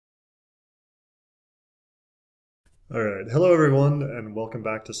Alright, hello everyone, and welcome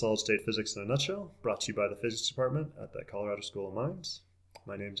back to Solid State Physics in a Nutshell, brought to you by the Physics Department at the Colorado School of Mines.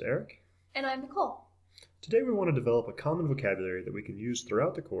 My name's Eric. And I'm Nicole. Today we want to develop a common vocabulary that we can use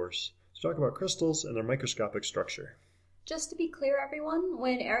throughout the course to talk about crystals and their microscopic structure. Just to be clear, everyone,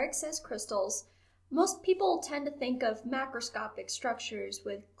 when Eric says crystals, most people tend to think of macroscopic structures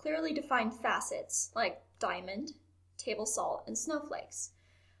with clearly defined facets, like diamond, table salt, and snowflakes.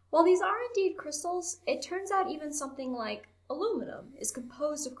 While these are indeed crystals, it turns out even something like aluminum is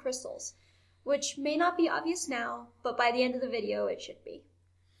composed of crystals, which may not be obvious now, but by the end of the video it should be.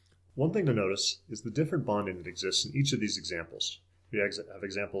 One thing to notice is the different bonding that exists in each of these examples. We have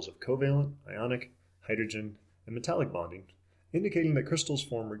examples of covalent, ionic, hydrogen, and metallic bonding, indicating that crystals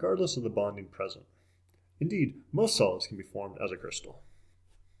form regardless of the bonding present. Indeed, most solids can be formed as a crystal.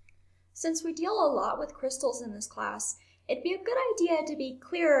 Since we deal a lot with crystals in this class, it'd be a good idea to be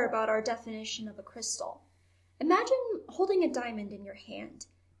clearer about our definition of a crystal. Imagine holding a diamond in your hand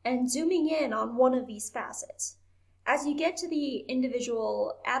and zooming in on one of these facets. As you get to the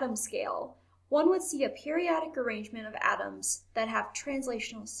individual atom scale, one would see a periodic arrangement of atoms that have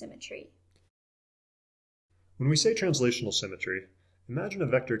translational symmetry. When we say translational symmetry, imagine a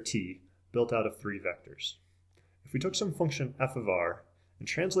vector t built out of three vectors. If we took some function f of r and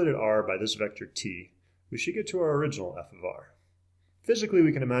translated r by this vector t, we should get to our original f of r. Physically,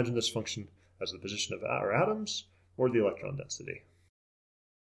 we can imagine this function as the position of our atoms or the electron density.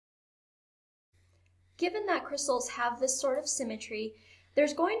 Given that crystals have this sort of symmetry,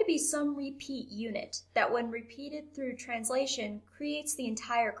 there's going to be some repeat unit that, when repeated through translation, creates the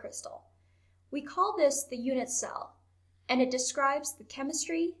entire crystal. We call this the unit cell, and it describes the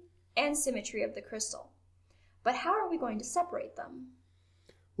chemistry and symmetry of the crystal. But how are we going to separate them?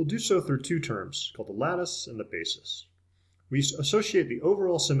 We'll do so through two terms, called the lattice and the basis. We associate the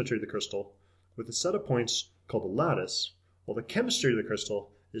overall symmetry of the crystal with a set of points called the lattice, while the chemistry of the crystal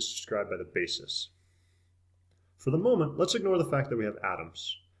is described by the basis. For the moment, let's ignore the fact that we have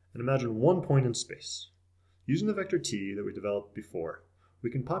atoms, and imagine one point in space. Using the vector t that we developed before, we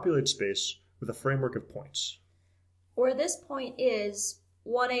can populate space with a framework of points. Where this point is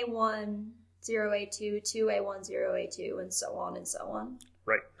 1a1, 0a2, 2a1, 0a2, and so on and so on.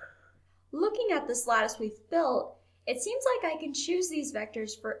 Right. Looking at this lattice we've built, it seems like I can choose these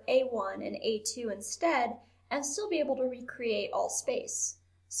vectors for a1 and a2 instead and still be able to recreate all space.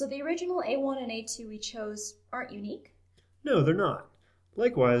 So the original a1 and a2 we chose aren't unique? No, they're not.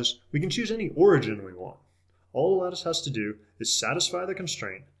 Likewise, we can choose any origin we want. All the lattice has to do is satisfy the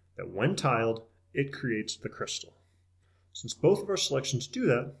constraint that when tiled, it creates the crystal. Since both of our selections do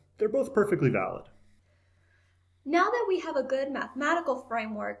that, they're both perfectly valid. Now that we have a good mathematical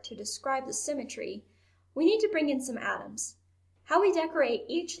framework to describe the symmetry, we need to bring in some atoms. How we decorate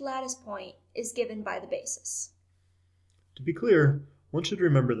each lattice point is given by the basis. To be clear, one should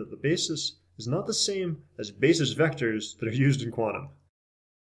remember that the basis is not the same as basis vectors that are used in quantum.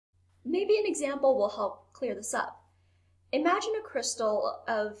 Maybe an example will help clear this up. Imagine a crystal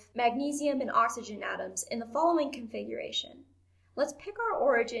of magnesium and oxygen atoms in the following configuration. Let's pick our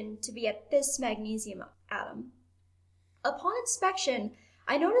origin to be at this magnesium atom. Upon inspection,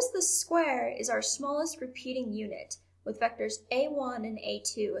 I notice the square is our smallest repeating unit, with vectors a1 and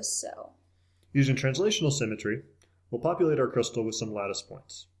a2 as so. Using translational symmetry, we'll populate our crystal with some lattice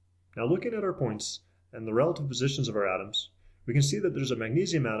points. Now looking at our points and the relative positions of our atoms, we can see that there's a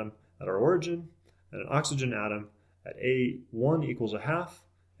magnesium atom at our origin and an oxygen atom at a1 equals a half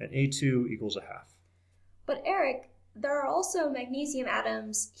and a2 equals a half. But Eric, there are also magnesium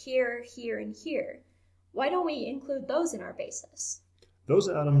atoms here, here, and here. Why don't we include those in our basis? Those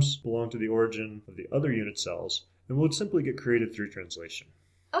atoms belong to the origin of the other unit cells and would simply get created through translation.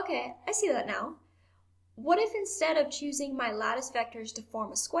 Okay, I see that now. What if instead of choosing my lattice vectors to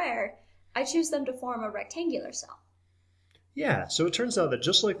form a square, I choose them to form a rectangular cell? Yeah, so it turns out that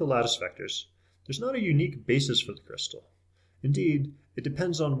just like the lattice vectors, there's not a unique basis for the crystal. Indeed, it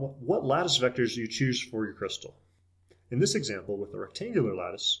depends on what lattice vectors you choose for your crystal. In this example, with the rectangular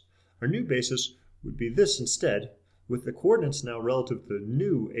lattice, our new basis would be this instead, with the coordinates now relative to the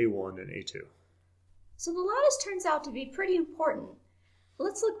new a1 and a2. So the lattice turns out to be pretty important.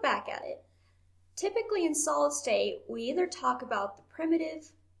 Let's look back at it. Typically in solid state, we either talk about the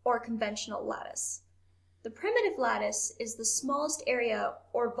primitive or conventional lattice. The primitive lattice is the smallest area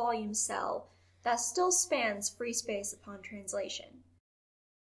or volume cell that still spans free space upon translation.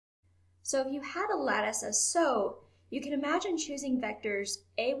 So if you had a lattice as so, you can imagine choosing vectors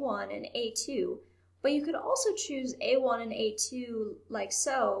a1 and a2, but you could also choose a1 and a2 like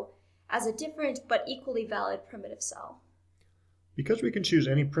so as a different but equally valid primitive cell. Because we can choose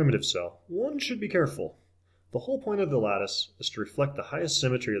any primitive cell, one should be careful. The whole point of the lattice is to reflect the highest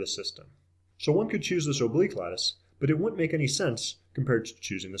symmetry of the system. So one could choose this oblique lattice, but it wouldn't make any sense compared to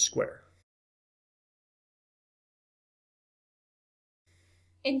choosing the square.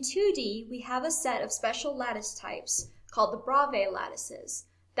 In 2D, we have a set of special lattice types called the Bravais lattices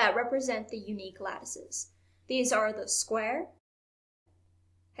that represent the unique lattices. These are the square,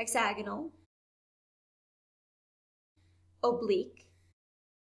 hexagonal, oblique,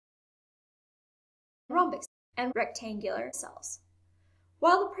 rhombic, and rectangular cells.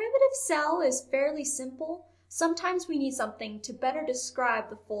 While the primitive cell is fairly simple, sometimes we need something to better describe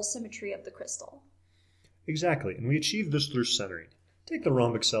the full symmetry of the crystal. Exactly, and we achieve this through centering. Take the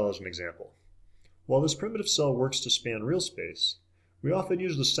rhombic cell as an example. While this primitive cell works to span real space, we often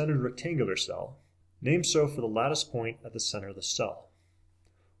use the centered rectangular cell, named so for the lattice point at the center of the cell.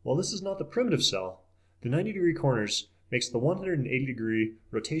 While this is not the primitive cell, the 90-degree corners makes the 180-degree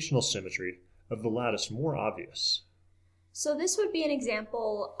rotational symmetry of the lattice more obvious. So this would be an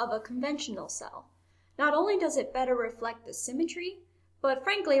example of a conventional cell. Not only does it better reflect the symmetry, but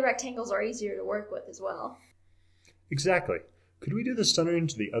frankly, rectangles are easier to work with as well. Exactly. Could we do the centering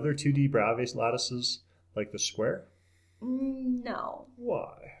to the other 2D Bravais lattices, like the square? No.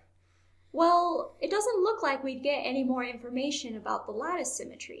 Why? Well, it doesn't look like we'd get any more information about the lattice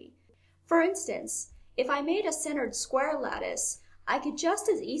symmetry. For instance, if I made a centered square lattice, I could just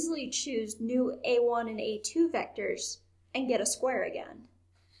as easily choose new A1 and A2 vectors and get a square again.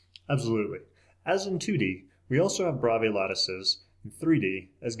 Absolutely. As in 2D, we also have Bravais lattices in 3D,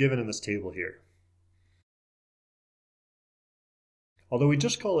 as given in this table here. Although we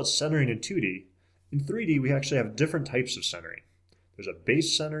just call it centering in 2D, in 3D we actually have different types of centering. There's a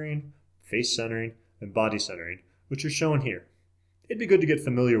base centering, face centering, and body centering, which are shown here. It'd be good to get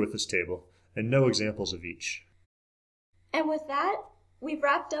familiar with this table and know examples of each. And with that, we've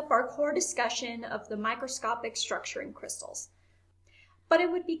wrapped up our core discussion of the microscopic structure in crystals. But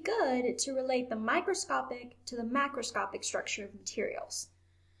it would be good to relate the microscopic to the macroscopic structure of materials.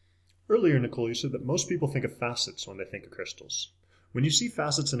 Earlier, Nicole, you said that most people think of facets when they think of crystals. When you see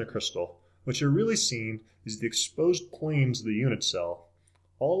facets in a crystal, what you're really seeing is the exposed planes of the unit cell,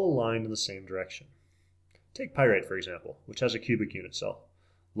 all aligned in the same direction. Take pyrite, for example, which has a cubic unit cell.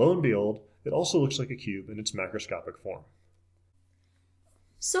 Lo and behold, it also looks like a cube in its macroscopic form.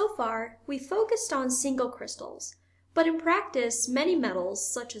 So far, we focused on single crystals, but in practice, many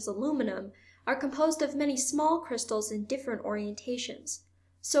metals, such as aluminum, are composed of many small crystals in different orientations.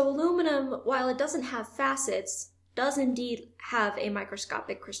 So aluminum, while it doesn't have facets, does indeed have a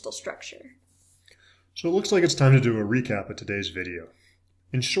microscopic crystal structure. So it looks like it's time to do a recap of today's video.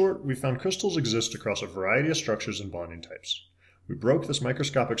 In short, we found crystals exist across a variety of structures and bonding types. We broke this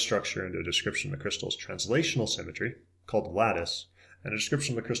microscopic structure into a description of the crystal's translational symmetry, called the lattice, and a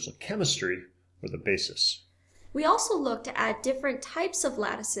description of the crystal chemistry, or the basis. We also looked at different types of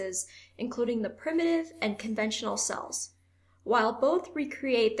lattices, including the primitive and conventional cells. While both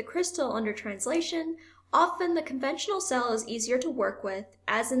recreate the crystal under translation, often the conventional cell is easier to work with,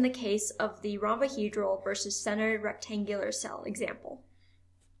 as in the case of the rhombohedral versus centered rectangular cell example.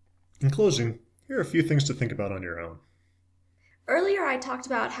 In closing, here are a few things to think about on your own. Earlier I talked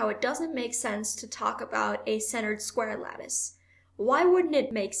about how it doesn't make sense to talk about a centered square lattice. Why wouldn't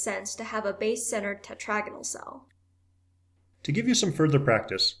it make sense to have a base-centered tetragonal cell? To give you some further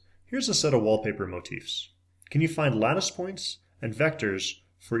practice, here's a set of wallpaper motifs. Can you find lattice points and vectors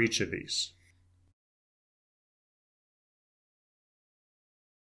for each of these?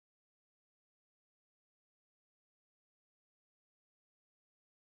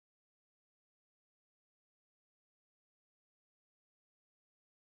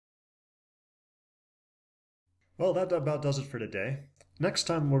 Well, that about does it for today. Next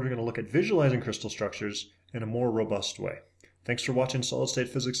time, we're going to look at visualizing crystal structures in a more robust way. Thanks for watching Solid State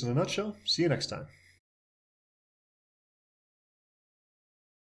Physics in a Nutshell. See you next time.